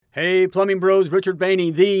Hey, Plumbing Bros, Richard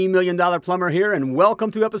Bainey, the $1 Million Plumber here, and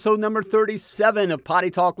welcome to episode number 37 of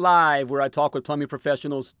Potty Talk Live, where I talk with plumbing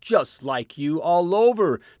professionals just like you all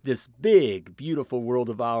over this big, beautiful world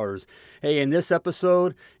of ours. Hey, in this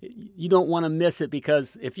episode, you don't want to miss it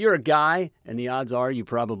because if you're a guy, and the odds are you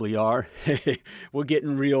probably are, we're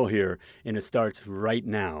getting real here, and it starts right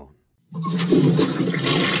now.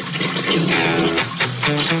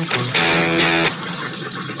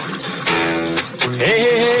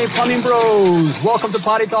 Hey, Plumbing Bros! Welcome to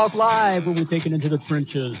Potty Talk Live, where we're taking into the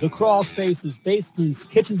trenches, the crawl spaces, basements,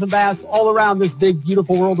 kitchens, and baths all around this big,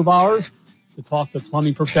 beautiful world of ours to talk to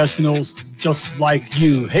plumbing professionals just like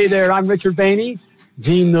you. Hey there, I'm Richard Bainey,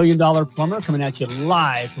 the $1 Million Plumber, coming at you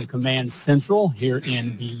live from Command Central here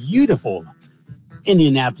in beautiful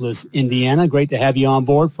Indianapolis, Indiana. Great to have you on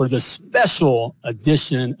board for this special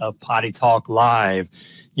edition of Potty Talk Live.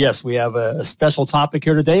 Yes, we have a special topic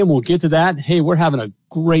here today, and we'll get to that. Hey, we're having a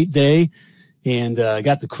great day, and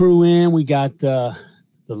got the crew in. We got the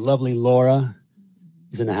lovely Laura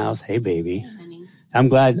is in the house. Hey, baby. Hey, honey. I'm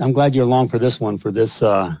glad you're along for this one, for this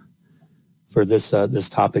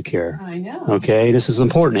topic here. I know. Okay, this is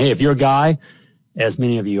important. Hey, if you're a guy, as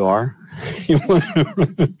many of you are,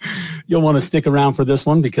 you'll want to stick around for this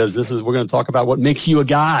one because we're going to talk about what makes you a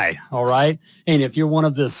guy. All right. And if you're one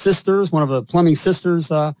of the sisters, one of the plumbing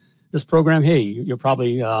sisters, this program, hey, you're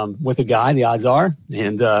probably with a guy, the odds are,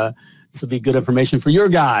 and this will be good information for your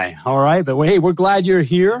guy. All right. But hey, we're glad you're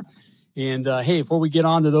here. And hey, before we get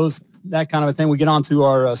on to that kind of a thing, we get on to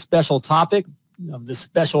our special topic of this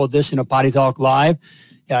special edition of Potty Talk Live.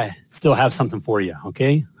 I still have something for you.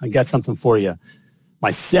 Okay. I got something for you. My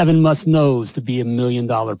 7 must-knows to be $1 million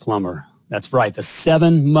plumber. That's right. The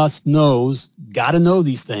 7 must-knows, got to know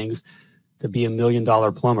these things to be $1 million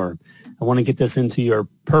plumber. I want to get this into your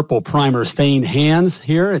purple primer stained hands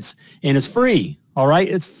here. It's free. All right.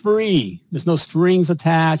 It's free. There's no strings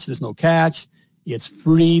attached. There's no catch. It's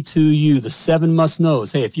free to you. The 7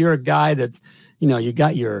 must-knows. Hey, if you're a guy that, you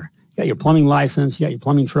got your plumbing license, you got your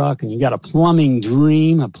plumbing truck, and you got a plumbing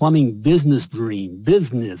dream, a plumbing business dream.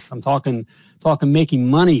 Business. I'm talking making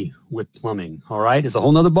money with plumbing. All right. It's a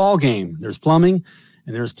whole nother ball game. There's plumbing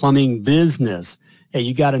and there's plumbing business. Hey,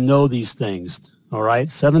 you got to know these things. All right.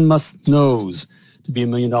 7 must-knows to be $1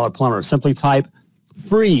 million plumber. Simply type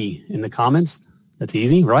free in the comments. That's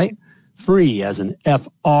easy, right? Free as in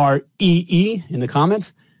FREE in the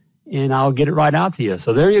comments. And I'll get it right out to you.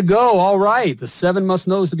 So there you go. All right. The 7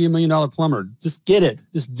 must-knows to be $1 million plumber. Just get it.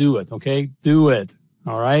 Just do it. Okay. Do it.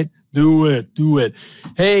 All right. Do it.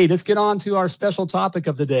 Hey, let's get on to our special topic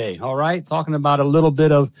of the day. All right. Talking about a little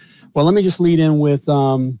bit of, well, let me just lead in with,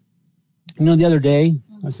 the other day,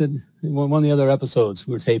 I said, one of the other episodes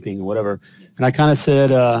we were taping or whatever. And I kind of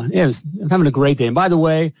said, I'm having a great day. And by the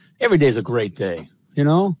way, every day is a great day.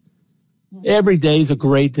 Every day is a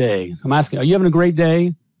great day. I'm asking, are you having a great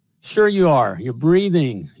day? Sure you are. You're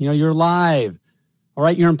breathing. You're alive. All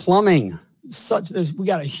right. You're in plumbing. We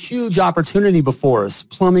got a huge opportunity before us.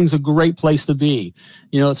 Plumbing's a great place to be.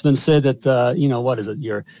 It's been said that, what is it?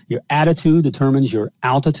 Your attitude determines your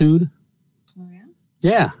altitude. Oh, yeah?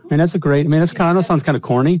 Yeah. And that's that sounds kind of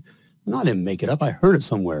corny. No, I didn't make it up. I heard it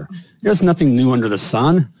somewhere. There's nothing new under the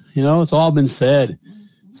sun. It's all been said.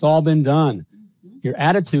 It's all been done. Your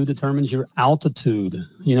attitude determines your altitude.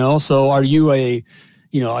 So are you a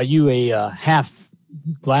half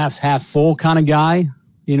glass, half full kind of guy?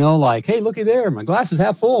 Like, hey, looky there, my glass is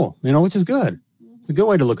half full, which is good. It's a good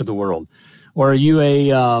way to look at the world. Or are you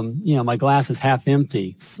my glass is half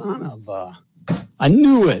empty? Son of I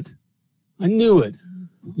knew it.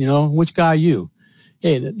 Which guy are you?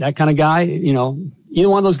 Hey, that kind of guy, either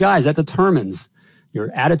one of those guys, that determines your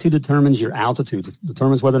attitude, determines your altitude,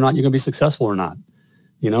 determines whether or not you're going to be successful or not.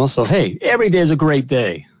 So, hey, every day is a great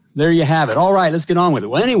day. There you have it. All right, let's get on with it.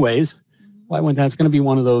 Well, anyways, I went down. It's going to be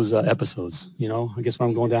one of those episodes, I guess when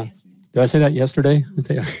I'm going down. Did I say that yesterday?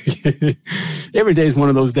 Every day is one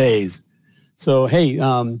of those days. So, hey,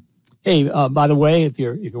 by the way, if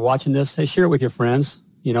you're watching this, hey, share it with your friends,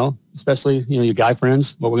 especially, your guy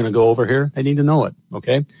friends, what we're going to go over here. They need to know it.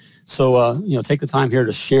 Okay. So, take the time here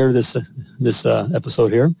to share this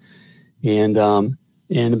episode here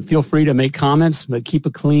and feel free to make comments, but keep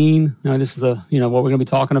it clean. This is what we're going to be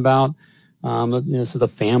talking about. This is a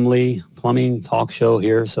family plumbing talk show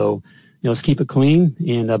here, so let's keep it clean.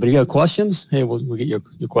 And but if you have questions, hey, we'll get your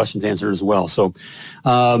questions answered as well. So,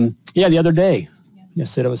 the other day, I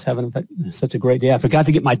said I was having such a great day. I forgot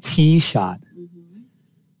to get my tee shot.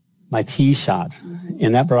 My tee shot,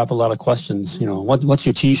 and that brought up a lot of questions. What's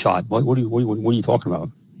your tee shot? What are you talking about?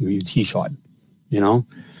 Your tee shot,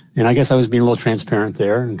 And I guess I was being a little transparent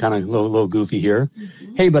there and kind of a little goofy here.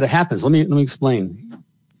 Mm-hmm. Hey, but it happens. Let me explain.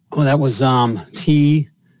 Oh, that was T,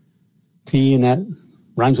 and that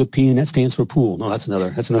rhymes with P, and that stands for pool. No, that's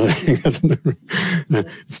another thing.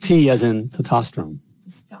 It's T as in testosterone.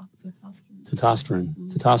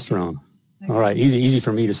 Testosterone. All right, easy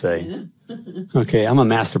for me to say. Okay, I'm a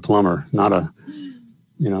master plumber, not a,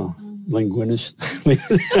 linguist.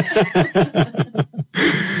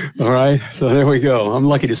 All right, so there we go. I'm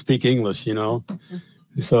lucky to speak English,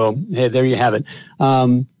 So, hey, there you have it.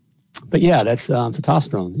 But yeah, that's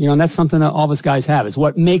testosterone. And that's something that all of us guys have. It's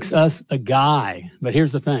what makes us a guy. But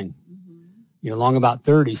here's the thing. Long about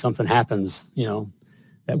 30, something happens,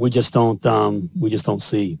 that we just don't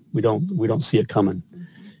see. We don't see it coming.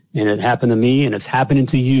 And it happened to me, and it's happening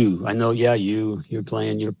to you. I know, yeah, you're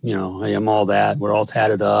playing, hey, I'm all that. We're all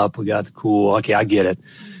tatted up. We got the cool. Okay, I get it.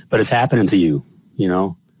 But it's happening to you,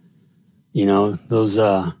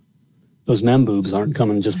 those men boobs aren't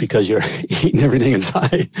coming just because you're eating everything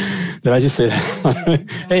inside. Did I just say that?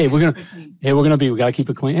 Hey, we got to keep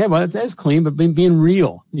it clean. Hey, well, it's clean, but being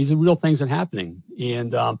real. These are real things that are happening.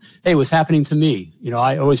 And, hey, it was happening to me.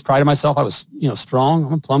 I always prided myself. I was, strong.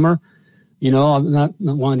 I'm a plumber. I'm not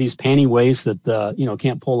one of these panty wastes that,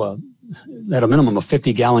 can't pull at a minimum, a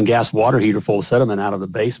 50-gallon gas water heater full of sediment out of the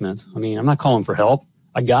basement. I mean, I'm not calling for help.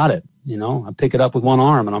 I got it. I pick it up with one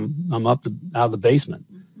arm, and I'm out of the basement.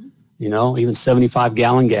 Even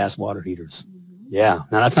 75-gallon gas water heaters. Yeah.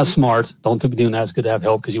 Now, that's not smart. Don't be doing that. It's good to have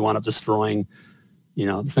help because you wind up destroying,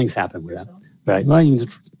 things happen with that. Right. Well, you can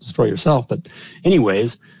destroy yourself. But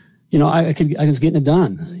anyways, I was getting it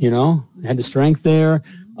done, I had the strength there.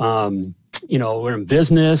 We're in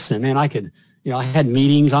business, and man, I could, I had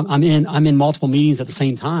meetings. I'm in multiple meetings at the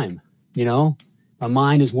same time. My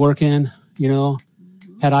mind is working,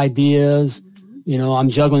 had ideas. I'm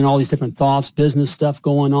juggling all these different thoughts, business stuff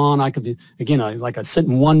going on. I could be, again, I sit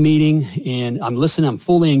in one meeting and I'm listening, I'm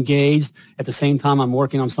fully engaged. At the same time, I'm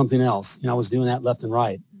working on something else. I was doing that left and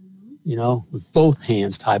right, with both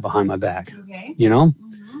hands tied behind my back,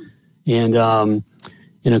 And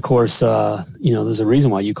of course, there's a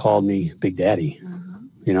reason why you called me Big Daddy,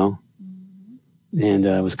 and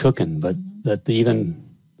I was cooking, but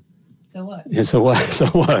So what? And so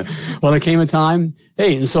what? Well, there came a time,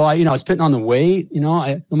 hey, and so I was putting on the weight,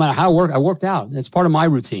 no matter how I worked out. It's part of my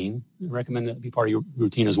routine. I recommend that be part of your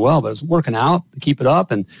routine as well, but I was working out to keep it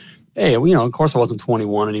up. And hey, of course I wasn't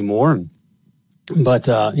 21 anymore. But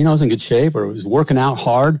I was in good shape, or I was working out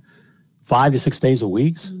hard 5 to 6 days a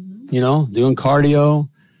week, doing cardio,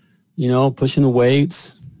 pushing the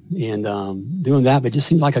weights and doing that. But it just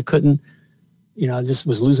seemed like I couldn't, I just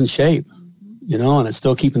was losing shape. And it's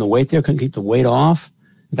still keeping the weight there. Couldn't keep the weight off.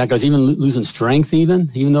 In fact, I was even losing strength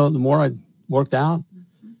even though the more I worked out.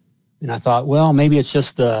 And I thought, well, maybe it's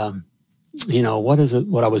just, what is it,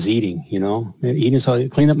 what I was eating, eating. So I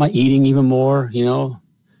cleaned up my eating even more,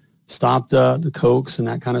 stopped the Cokes and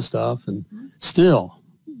that kind of stuff. And still,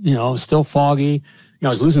 still foggy. I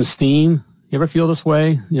was losing steam. You ever feel this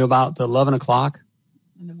way, about 11 o'clock?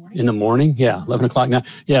 In the morning? Yeah, 11 o'clock. Now,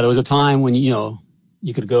 yeah, there was a time when,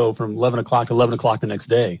 you could go from 11 o'clock to 11 o'clock the next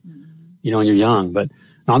day, and you're young. But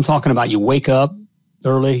I'm talking about you wake up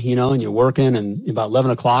early, and you're working, and about 11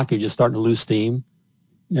 o'clock, you're just starting to lose steam.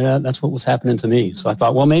 Yeah, that's what was happening to me. So I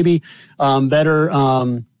thought, well, maybe better,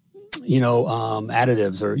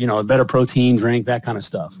 additives or, a better protein drink, that kind of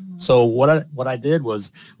stuff. So what I did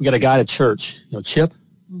was we got a guy at church, Chip,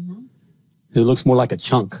 who looks more like a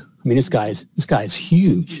chunk. I mean, this guy is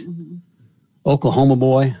huge. Oklahoma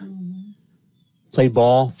boy. Played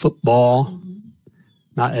football,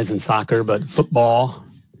 not as in soccer, but football.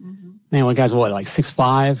 Man, one guy's like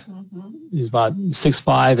 6'5". He's about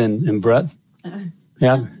 6'5" in breadth.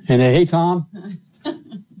 Yeah. And hey, Tom.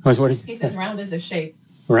 He says round is a shape.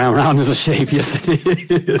 Round is a shape. Yes,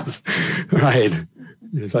 it is. Right.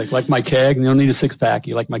 It's like my keg. You don't need a six-pack.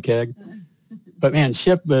 You like my keg. But man,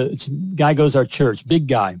 Chip, guy goes to our church. Big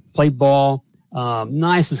guy. Played ball.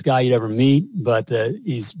 Nicest guy you'd ever meet, but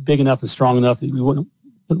he's big enough and strong enough that you wouldn't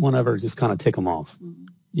want to ever just kind of tick him off.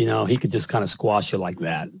 He could just kind of squash you like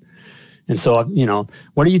that. And so,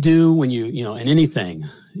 what do you do when you in anything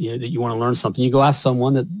that you want to learn something? You go ask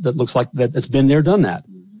someone that looks like that's been there, done that.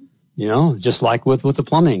 Just like with the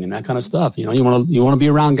plumbing and that kind of stuff. You want to be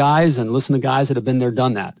around guys and listen to guys that have been there,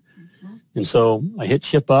 done that. And so I hit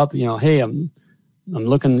Chip up. Hey, I'm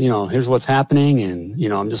looking, here's what's happening, and,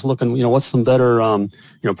 I'm just looking, what's some better,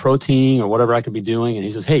 protein or whatever I could be doing. And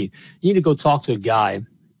he says, hey, you need to go talk to a guy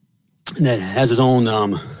that has his own,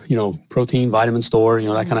 protein, vitamin store,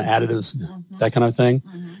 that kind of additives, that kind of thing.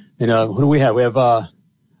 And who do we have? We have, let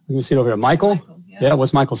me see it over here, Michael. Yeah,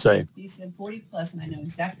 what's Michael say? He said 40 plus, and I know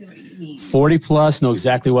exactly what you mean. 40 plus, know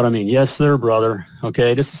exactly what I mean. Yes, sir, brother.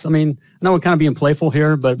 Okay, this is, I mean, I know we're kind of being playful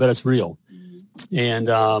here, but it's real. And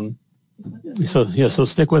so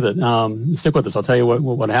stick with it. Stick with us. I'll tell you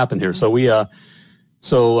what happened here. So he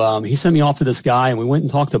sent me off to this guy, and we went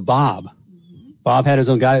and talked to Bob. Bob had his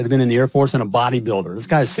own guy that had been in the Air Force and a bodybuilder. This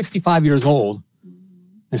guy is 65 years old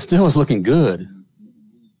and still is looking good.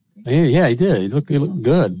 Yeah, he did. He looked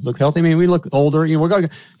good, looked healthy. I mean, we look older. You know,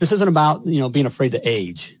 this isn't about, you know, being afraid to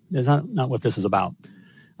age. It's not what this is about.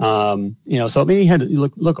 You know, so I mean, he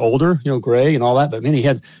look older, you know, gray and all that. But I mean, he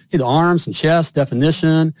had arms and chest,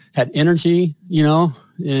 definition, had energy, you know,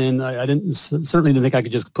 and I certainly didn't think I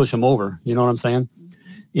could just push him over. You know what I'm saying?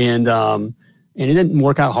 And it didn't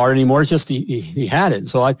work out hard anymore. It's just he had it.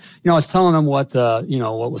 So I was telling him what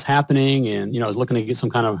was happening, and I was looking to get some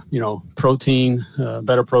kind of protein,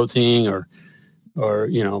 better protein, or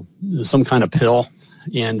some kind of pill.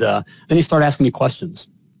 And then he started asking me questions,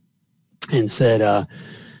 and said,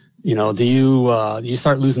 do you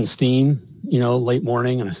start losing steam, late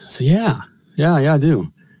morning? And I said, yeah, I do.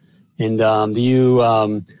 And do you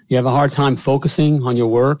have a hard time focusing on your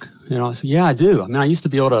work? I said, yeah, I do. I mean, I used to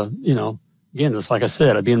be able to, again, just like I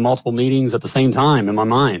said, I'd be in multiple meetings at the same time in my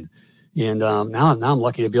mind. And now I'm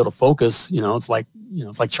lucky to be able to focus. It's like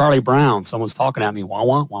Charlie Brown. Someone's talking at me, wah,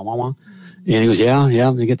 wah, wah, wah, wah. And he goes, yeah,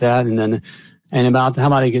 you get that. And then, how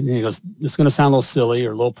about he goes, this is going to sound a little silly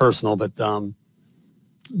or a little personal, but do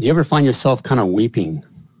you ever find yourself kind of weeping?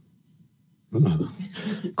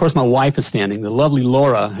 Of course, my wife is standing. The lovely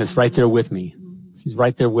Laura is right there with me. She's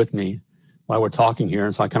right there with me while we're talking here.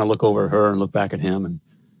 And so I kind of look over at her and look back at him and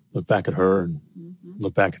look back at her and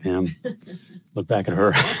look back at him, look back at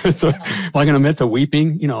her. So am I going to admit to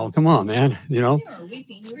weeping? Come on, man. You were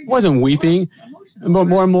weeping. Wasn't weeping, but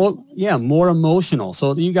more emotional.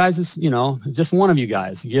 So you guys, just one of you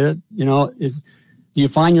guys, you get it? Do you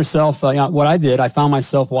find yourself, what I did, I found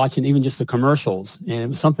myself watching even just the commercials, and it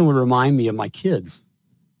was something that would remind me of my kids.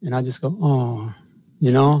 And I just go, oh,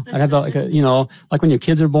 I'd have like like when your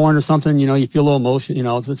kids are born or something, you feel a little emotion,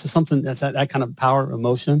 it's just something that's that kind of power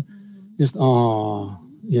emotion. Just, oh,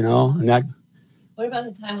 and that. What about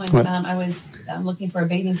the time when I was looking for a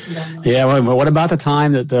bathing suit on? Yeah, well, what about the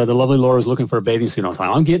time that the lovely Laura was looking for a bathing suit on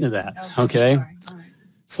time? I'm getting to that, okay? All right.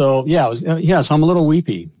 So, so I'm a little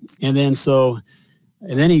weepy. And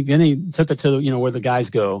then he took it to, where the guys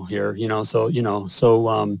go here,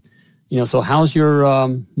 so how's your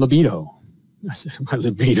libido? I said, my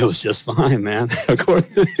libido's just fine, man. Of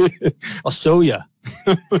course, I'll show you.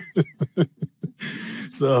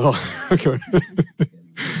 So, okay.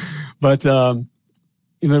 But, I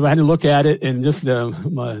had to look at it, and just the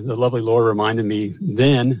lovely Laura reminded me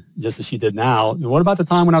then, just as she did now, what about the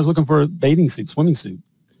time when I was looking for a bathing suit, swimming suit?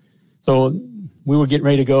 So we were getting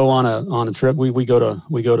ready to go on a trip. We go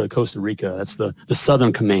to Costa Rica. That's the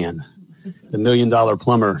Southern Command. The $1 Million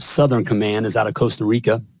Plumber Southern Command is out of Costa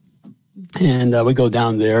Rica. And we go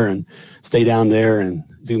down there and stay down there and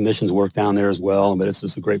do missions work down there as well. But it's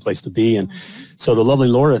just a great place to be. And so the lovely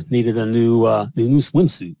Laura needed a new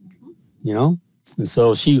swimsuit, And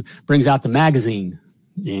so she brings out the magazine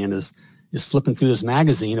and is flipping through this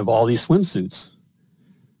magazine of all these swimsuits.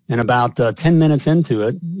 And about 10 minutes into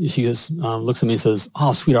it, she just looks at me and says,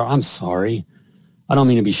 "Oh, sweetheart, I'm sorry. I don't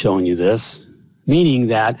mean to be showing you this." Meaning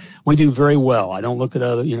that we do very well. I don't look at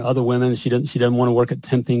other women. She doesn't want to work at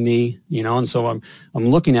tempting me, And so I'm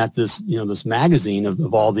looking at this, this magazine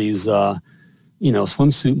of all these,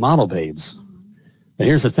 swimsuit model babes. But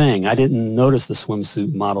here's the thing: I didn't notice the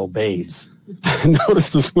swimsuit model babes. I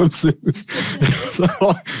noticed the swimsuits. So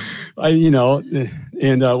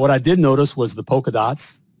what I did notice was the polka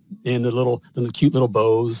dots and the cute little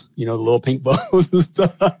bows, the little pink bows and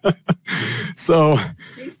stuff. So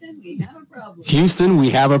Houston, we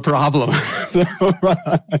have a problem. So,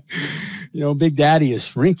 Big Daddy is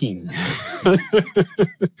shrinking.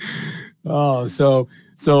 Oh, so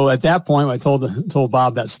at that point, I told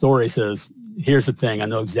Bob that story. Says, here's the thing. I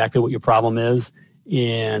know exactly what your problem is.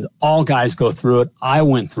 And all guys go through it. I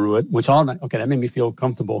went through it, that made me feel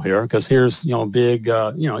comfortable here, because here's, big,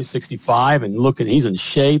 he's 65 and he's in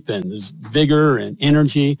shape and there's vigor and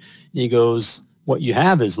energy. And he goes, what you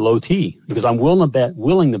have is low T, because I'm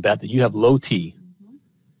willing to bet that you have low T.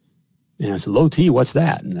 And I said, low T, what's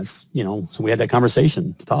that? And that's, so we had that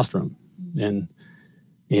conversation, testosterone. And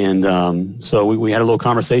so we had a little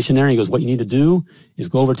conversation there. And he goes, what you need to do is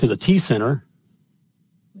go over to the T Center.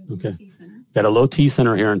 Okay. Got a low T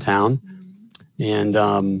Center here in town, and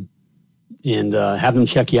have them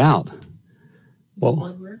check you out.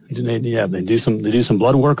 Well, they do some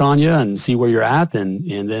blood work on you and see where you're at,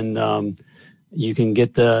 and then you can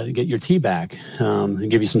get your tea back and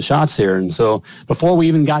give you some shots here. And so before we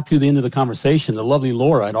even got to the end of the conversation, the lovely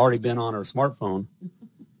Laura had already been on her smartphone,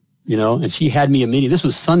 and she had me a meeting. This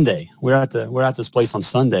was Sunday. We're at this place on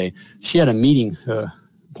Sunday. She had a meeting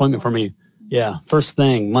appointment for me. Yeah, first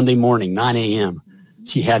thing Monday morning, 9 a.m.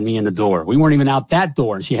 She had me in the door. We weren't even out that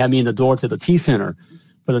door, and she had me in the door to the tea center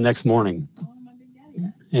for the next morning.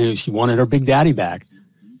 And she wanted her Big Daddy back.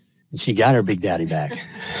 And she got her Big Daddy back.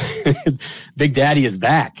 Big Daddy is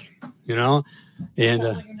back, And tell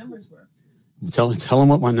them what your numbers were. Tell them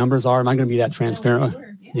what my numbers are. Am I going to be that transparent?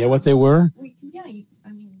 What they were. You can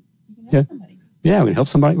help somebody. Yeah, we help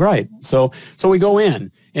somebody. Right. So we go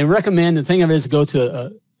in and recommend. The thing of it is go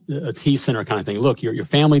to a tea center kind of thing. Look, your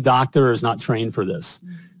family doctor is not trained for this.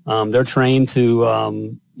 They're trained to,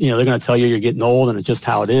 they're going to tell you you're getting old and it's just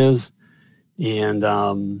how it is. And,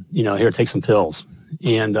 here, take some pills.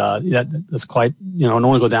 And that's quite, I don't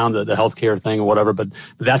want to go down the healthcare thing or whatever, but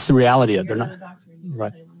that's the reality of it. They're not,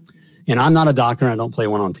 right. And I'm not a doctor and I don't play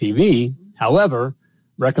one on TV. However,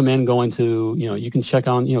 recommend going to, you can check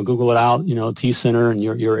on, Google it out, Tea Center in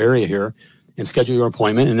your area here and schedule your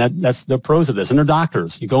appointment. And that's the pros of this. And they're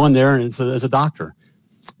doctors. You go in there and it's a doctor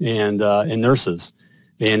and nurses.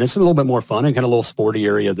 And it's a little bit more fun and kind of a little sporty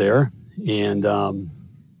area there. And so,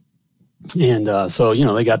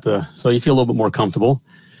 they got so you feel a little bit more comfortable,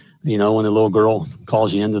 when the little girl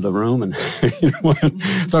calls you into the room and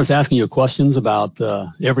starts asking you questions about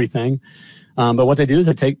everything. But what they do is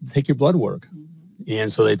they take your blood work.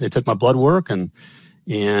 And so they took my blood work and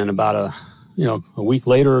about a week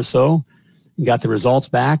later or so, got the results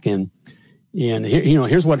back. And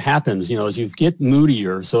here's what happens, as you get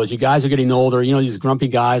moodier. So as you guys are getting older, these grumpy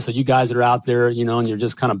guys, so you guys that are out there, and you're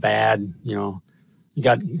just kind of bad, you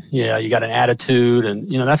got an attitude, and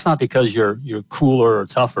that's not because you're cooler or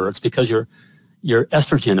tougher. It's because your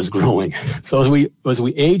estrogen is growing. So as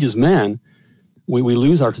we age as men, we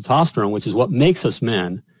lose our testosterone, which is what makes us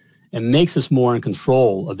men and makes us more in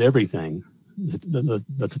control of everything. The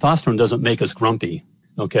testosterone doesn't make us grumpy.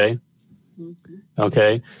 Okay.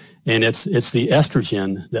 Okay. And it's the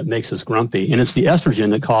estrogen that makes us grumpy, and it's the estrogen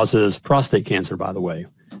that causes prostate cancer, by the way.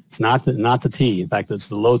 It's not the T. In fact, it's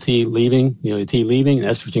the low T leaving, the T leaving and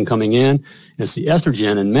estrogen coming in. And it's the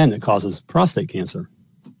estrogen in men that causes prostate cancer.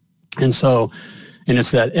 And so, and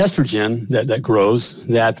it's that estrogen that grows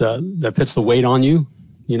that puts the weight on you,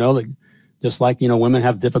 just like, women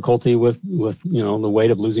have difficulty with the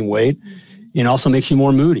weight of losing weight. It also makes you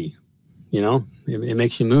more moody, it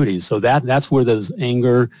makes you moody. So that's where the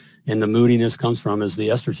anger and the moodiness comes from, is the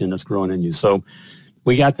estrogen that's growing in you. So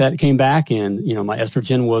we got that, came back, and, my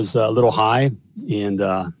estrogen was a little high, and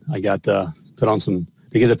I got put on to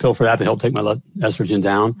get a pill for that to help take my estrogen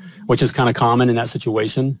down, which is kind of common in that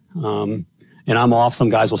situation. And I'm off. Some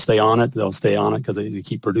guys will stay on it. They'll stay on it because they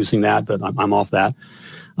keep producing that, but I'm off that.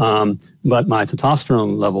 But my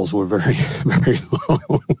testosterone levels were very, very low.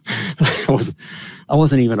 I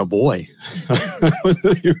wasn't even a boy.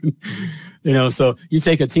 So you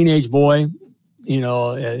take a teenage boy,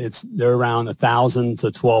 they're around 1,000 to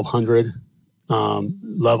 1,200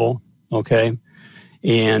 level, okay?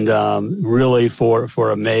 And really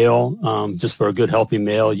for a male, just for a good healthy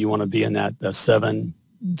male, you want to be in that $700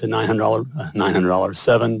 to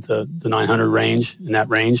 $900 range, in that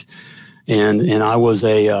range. And I was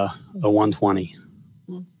a 120.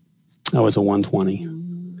 I was a 120.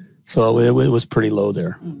 So it was pretty low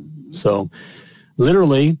there. So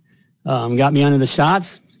literally got me under the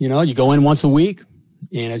shots. You go in once a week,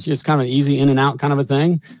 and it's just kind of easy in and out kind of a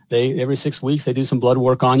thing. Every 6 weeks they do some blood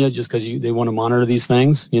work on you just because they want to monitor these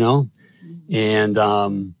things, And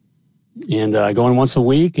go in once a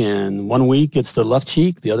week, and 1 week it's the left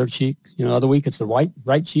cheek, the other cheek, other week it's the right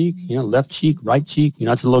cheek, left cheek, right cheek.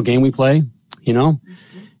 That's a little game we play, And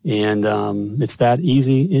it's that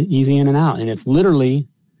easy in and out, and it's literally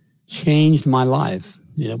changed my life.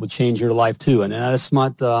 It would change your life too, and that's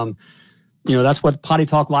not. That's what Potty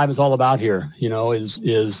Talk Live is all about here.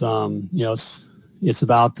 It's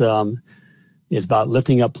about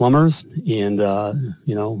lifting up plumbers, and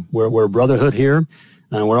we're a brotherhood here,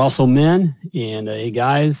 and we're also men. And hey,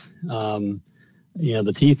 guys,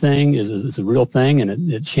 the tea thing is a real thing,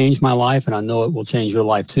 and it changed my life, and I know it will change your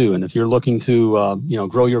life too. And if you're looking to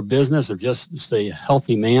grow your business or just stay a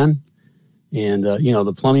healthy man, and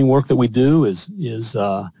the plumbing work that we do is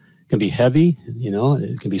can be heavy.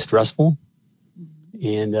 It can be stressful.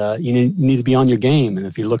 And you need to be on your game. And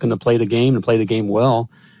if you're looking to play the game and play the game well,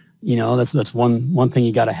 that's one thing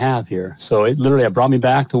you got to have here. So it literally brought me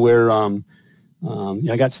back to where I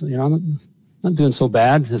got, I'm not doing so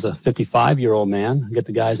bad as a 55-year-old man. I get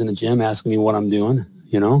the guys in the gym asking me what I'm doing,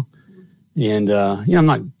 And, I'm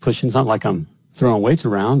not pushing, it's not like I'm throwing weights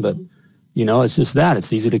around, but, it's just that.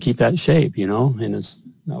 It's easy to keep that in shape, and it's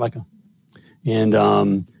not like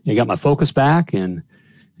I got my focus back and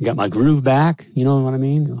I got my groove back, you know what I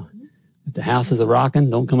mean? If the house is a-rocking,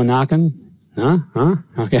 don't come a-knocking. Huh?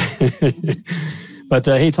 Okay. But,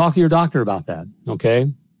 hey, talk to your doctor about that,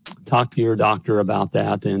 okay? Talk to your doctor about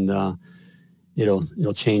that, and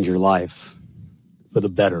it'll change your life for the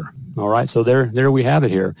better. All right, so there we have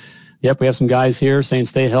it here. Yep, we have some guys here saying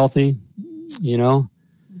stay healthy, and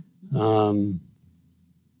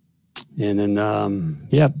then,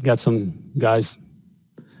 got some guys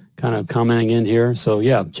kind of commenting in here. So,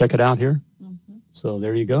 yeah, check it out here. Mm-hmm. So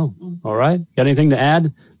there you go. Mm-hmm. All right. Got anything to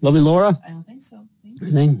add, lovely Laura? I don't think so.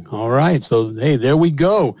 Anything? All right. So, hey, there we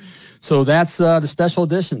go. So that's the special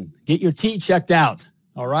edition. Get your T checked out.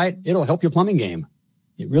 All right. It'll help your plumbing game.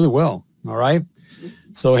 It really will. All right.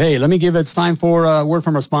 So, hey, let me it's time for a word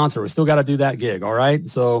from our sponsor. We still got to do that gig. All right.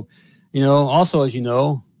 So, also, as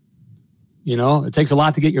it takes a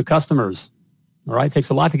lot to get your customers. All right. It takes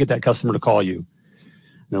a lot to get that customer to call you.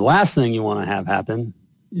 And the last thing you want to have happen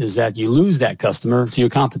is that you lose that customer to your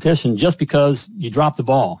competition just because you dropped the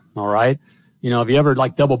ball. All right. Have you ever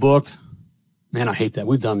double booked? Man, I hate that.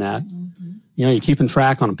 We've done that. Mm-hmm. You're keeping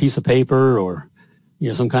track on a piece of paper or,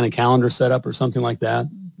 some kind of calendar setup or something like that.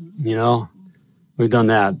 Mm-hmm. We've done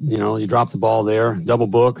that. You dropped the ball there, double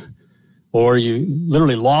book, or you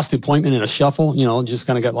literally lost the appointment in a shuffle, just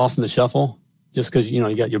kind of got lost in the shuffle just because,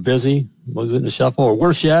 you're busy, was it in the shuffle, or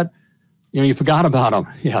worse yet, you forgot about them.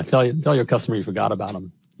 Yeah, tell your customer you forgot about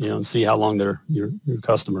them, and see how long they're your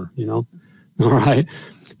customer, All right.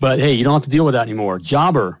 But, hey, you don't have to deal with that anymore.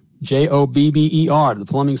 Jobber, Jobber, the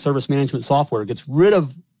plumbing service management software, gets rid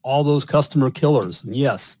of all those customer killers. And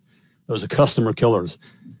yes, those are customer killers.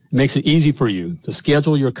 It makes it easy for you to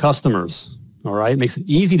schedule your customers. All right. It makes it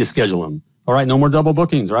easy to schedule them. All right. No more double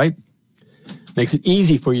bookings, right? Makes it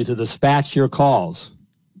easy for you to dispatch your calls.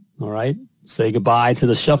 All right. Say goodbye to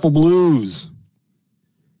the shuffle blues.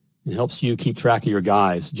 It helps you keep track of your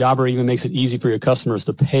guys. Jobber even makes it easy for your customers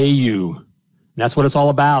to pay you. And that's what it's all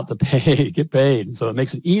about, to get paid. So it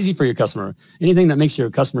makes it easy for your customer. Anything that makes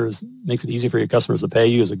it easy for your customers to pay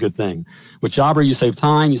you is a good thing. With Jobber, you save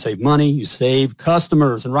time, you save money, you save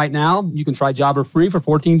customers. And right now, you can try Jobber free for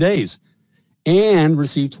 14 days and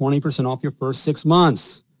receive 20% off your first 6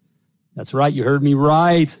 months. That's right. You heard me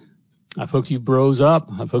right. I've hooked you bros up.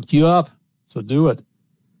 I've hooked you up. So do it.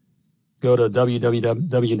 Go to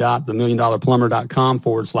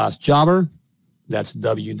www.themilliondollarplumber.com/jobber. That's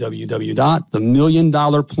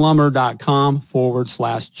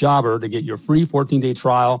www.themilliondollarplumber.com/jobber to get your free 14-day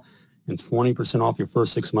trial and 20% off your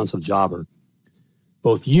first 6 months of Jobber.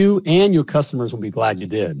 Both you and your customers will be glad you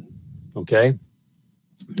did. Okay?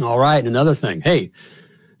 All right. Another thing. Hey,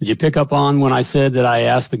 did you pick up on when I said that I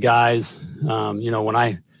asked the guys, when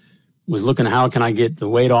I was looking how can I get the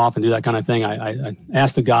weight off and do that kind of thing, I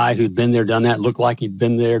asked a guy who'd been there, done that, looked like he'd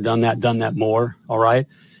been there, done that more. All right.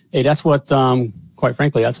 Hey, that's what, quite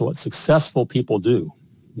frankly, that's what successful people do.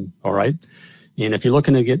 All right. And if you're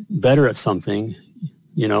looking to get better at something,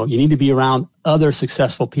 you need to be around other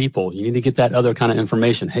successful people. You need to get that other kind of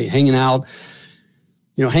information. Hey, hanging out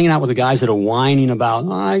with the guys that are whining about,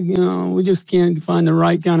 we just can't find the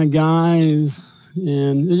right kind of guys,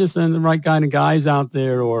 and there's just the right kind of guys out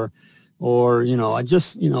there, or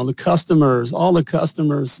the customers, all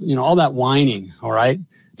that whining. All right.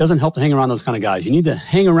 It doesn't help to hang around those kind of guys. You need to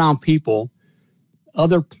hang around people,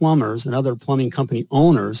 other plumbers and other plumbing company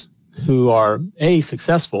owners who are A,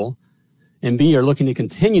 successful, and B, are looking to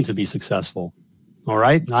continue to be successful. All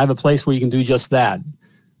right. I have a place where you can do just that.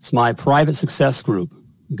 It's my private success group,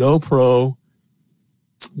 GoPro,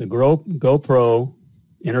 the GoPro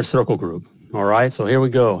Inner Circle group. All right. So here we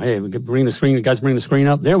go. Hey, we can bring the screen. You guys bring the screen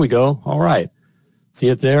up. There we go. All right. See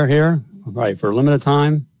it here? All right. For a limited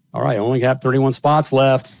time. All right. I only got 31 spots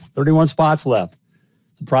left. 31 spots left.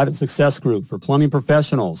 It's a private success group for plumbing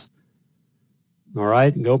professionals. All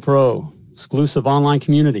right. GoPro, exclusive online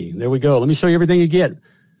community. There we go. Let me show you everything you get.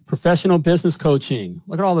 Professional business coaching.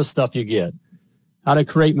 Look at all this stuff you get. How to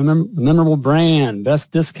create a memorable brand,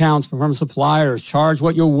 best discounts from suppliers, charge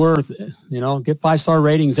what you're worth, get 5-star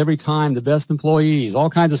ratings every time, the best employees, all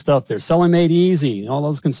kinds of stuff there. Selling made easy, all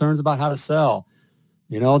those concerns about how to sell.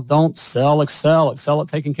 Don't sell, excel at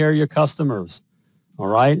taking care of your customers. All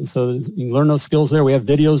right. And so you can learn those skills there. We have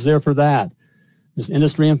videos there for that. There's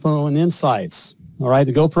industry info and insights. All right.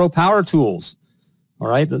 The GoPro power tools. All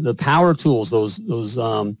right. The power tools, those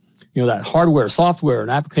that hardware, software, and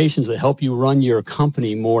applications that help you run your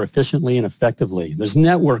company more efficiently and effectively. There's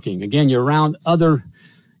networking. Again, you're around other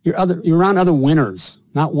winners.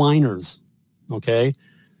 not whiners, okay?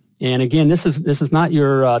 And again, this is not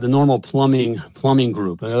your the normal plumbing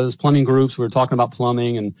group. Those plumbing groups, we're talking about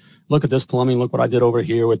plumbing, and look at this plumbing. Look what I did over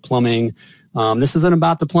here with plumbing. This isn't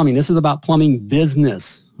about the plumbing. This is about plumbing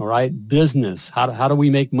business. All right, business. How do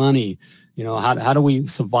we make money? You know, how do we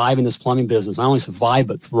survive in this plumbing business? Not only survive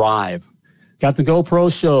but thrive. Got the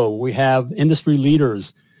GoPro show. We have industry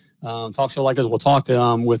leaders. Talk show like this. We'll talk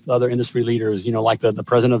with other industry leaders. You know, like the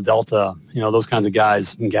president of Delta. You know, those kinds of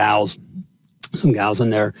guys and gals. Some gals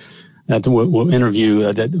in there that we'll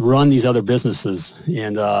interview that run these other businesses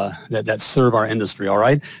and that serve our industry, all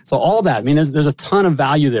right? So all that, I mean, there's a ton of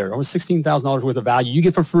value there. Over $16,000 worth of value you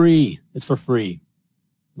get for free. It's for free,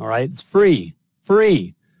 all right? It's free.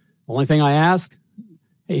 The only thing I ask,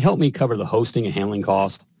 hey, help me cover the hosting and handling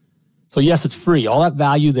cost. So yes, it's free. All that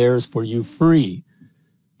value there is for you free.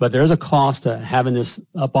 But there's a cost to having this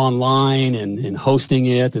up online and hosting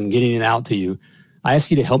it and getting it out to you. I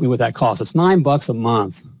ask you to help me with that cost. It's $9 a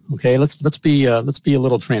month. Okay, let's be a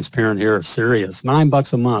little transparent here, serious.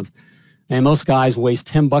 $9 a month, and most guys waste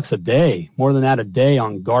 $10 a day, more than that a day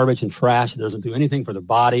on garbage and trash. It doesn't do anything for their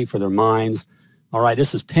body, for their minds. All right,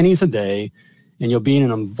 this is pennies a day, and you'll be in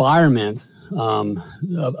an environment,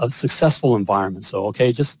 a successful environment. So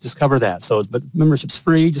okay, just cover that. So, but membership's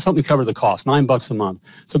free. Just help me cover the cost. $9 a month.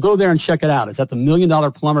 So go there and check it out. It's at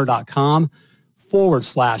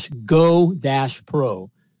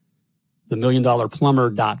themilliondollarplumber.com/go-pro.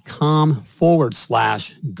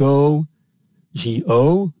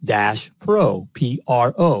 themilliondollarplumber.com/go-pro,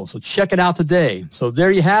 P-R-O. So check it out today. So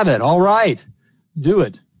there you have it. All right. Do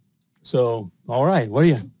it. So, all right. What do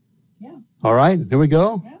you? Yeah. All right. Here we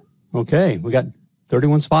go. Yeah. Okay. We got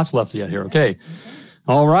 31 spots left yet here. Okay.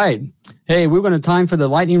 All right. Hey, we're going to time for the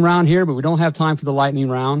lightning round here, but we don't have time for the lightning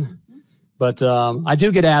round. But I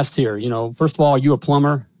do get asked here, you know, first of all, are you a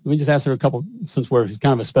plumber? Let me just ask her a couple, since we're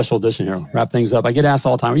kind of a special edition here, wrap things up. I get asked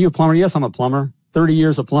all the time, are you a plumber? Yes, I'm a plumber. 30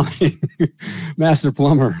 years of plumbing, master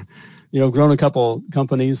plumber. You know, grown a couple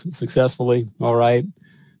companies successfully, all right.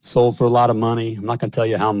 Sold for a lot of money. I'm not going to tell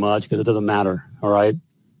you how much because it doesn't matter, all right.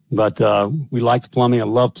 But we liked plumbing. I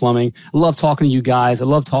love plumbing. I love talking to you guys. I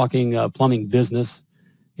love talking plumbing business.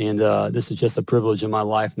 And this is just a privilege in my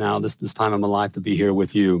life now, this time in my life to be here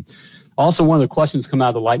with you. Also, one of the questions come out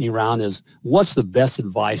of the lightning round is, what's the best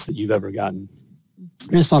advice that you've ever gotten?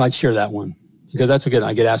 I just thought I'd share that one because that's good.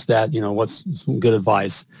 I get asked that, you know, what's some good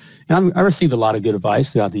advice? And I received a lot of good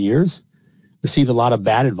advice throughout the years, received a lot of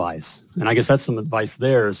bad advice. And I guess that's some advice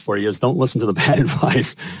there is for you is don't listen to the bad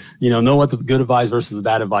advice. You know what the good advice versus the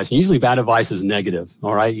bad advice. And usually bad advice is negative,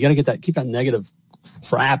 all right? You got to keep that negative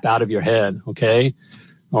crap out of your head, okay?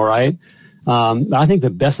 All right? I think the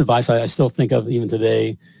best advice I still think of even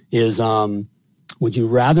today is would you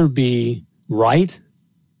rather be right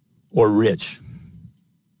or rich?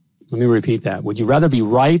 Let me repeat that. Would you rather be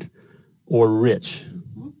right or rich?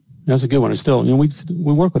 That's a good one. It's still, you know, we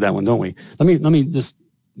work with that one, don't we? Let me just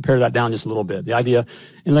pare that down just a little bit. The idea,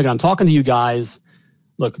 and look, I'm talking to you guys.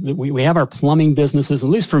 Look, we have our plumbing businesses. At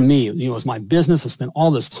least for me, you know, it's my business. I spent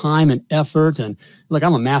all this time and effort, and look,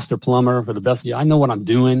 I'm a master plumber for the best. I know what I'm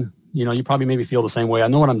doing. You know, you probably maybe feel the same way. I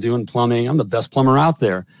know what I'm doing plumbing. I'm the best plumber out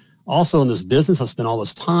there. Also in this business, I spent all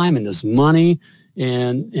this time and this money.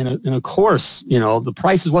 And of course, you know, the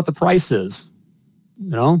price is what the price is,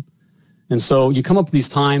 you know. And so you come up with these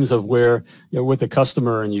times of where you're with a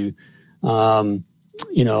customer and you know,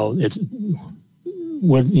 it's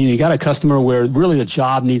when you got a customer where really the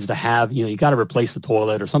job needs to have, you know, you got to replace the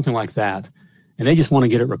toilet or something like that. And they just want to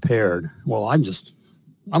get it repaired. Well, I'm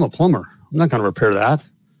a plumber. I'm not going to repair that.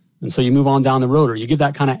 And so you move on down the road, or you give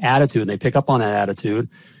that kind of attitude, and they pick up on that attitude.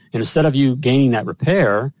 And instead of you gaining that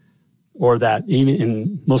repair, or that even,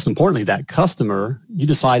 and most importantly, that customer, you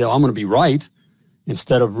decide, oh, I'm going to be right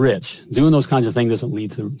instead of rich. Doing those kinds of things doesn't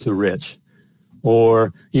lead to rich.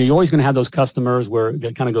 Or you're always going to have those customers where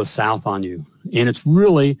it kind of goes south on you. And it's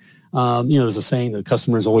really, you know, there's a saying, the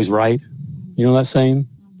customer is always right. You know that saying?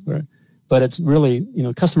 Right. But it's really, you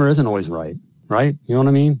know, customer isn't always right, right? You know what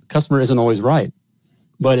I mean? Customer isn't always right.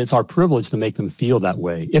 But it's our privilege to make them feel that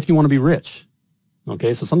way if you want to be rich.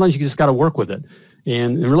 Okay, so sometimes you just got to work with it.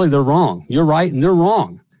 And really, they're wrong. You're right, and they're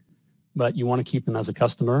wrong. But you want to keep them as a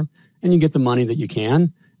customer, and you get the money that you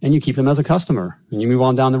can, and you keep them as a customer, and you move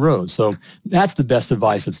on down the road. So that's the best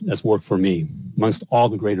advice that's worked for me amongst all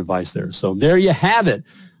the great advice there. So there you have it.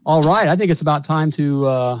 All right, I think it's about time to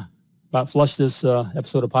about flush this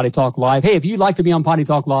episode of Potty Talk Live. Hey, if you'd like to be on Potty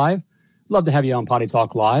Talk Live, love to have you on Potty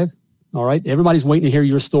Talk Live. All right. Everybody's waiting to hear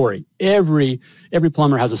your story. Every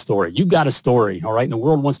plumber has a story. You've got a story. All right. And the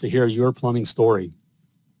world wants to hear your plumbing story.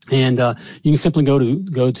 And you can simply go to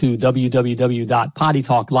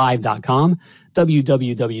www.pottytalklive.com,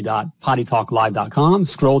 www.pottytalklive.com,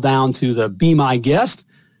 scroll down to the Be My Guest,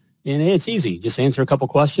 and it's easy. Just answer a couple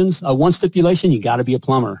questions. One stipulation, you got to be a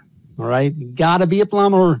plumber, all right? You got to be a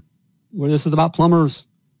plumber. Where this is about plumbers.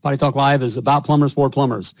 Potty Talk Live is about plumbers for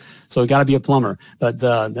plumbers. So you got to be a plumber. But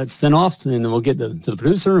that's sent off, and then we'll get to the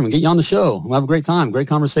producer, and we'll get you on the show. We'll have a great time, great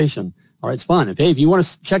conversation. All right, it's fun. If you want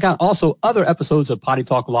to check out also other episodes of Potty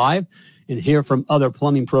Talk Live and hear from other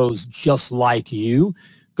plumbing pros just like you,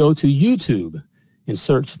 go to YouTube and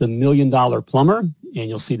search The $1 Million Plumber, and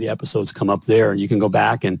you'll see the episodes come up there. You can go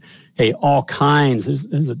back and, hey, all kinds.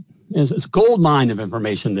 There's a gold mine of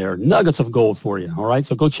information there, nuggets of gold for you. All right,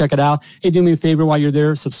 so go check it out. Hey, do me a favor while you're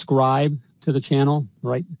there, subscribe to the channel,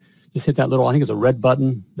 right? Just hit that little, I think it's a red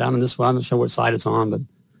button down in this one. I'm not sure what side it's on, but,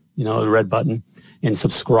 you know, the red button. And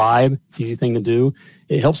subscribe. It's an easy thing to do.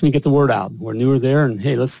 It helps me get the word out. We're newer there, and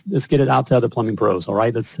hey, let's get it out to other plumbing pros. All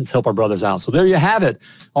right, let's help our brothers out. So there you have it.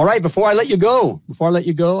 All right, before I let you go,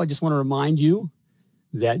 I just want to remind you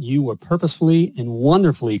that you were purposefully and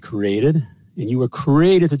wonderfully created, and you were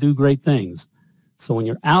created to do great things. So when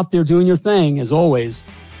you're out there doing your thing, as always,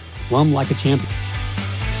 plumb like a champion.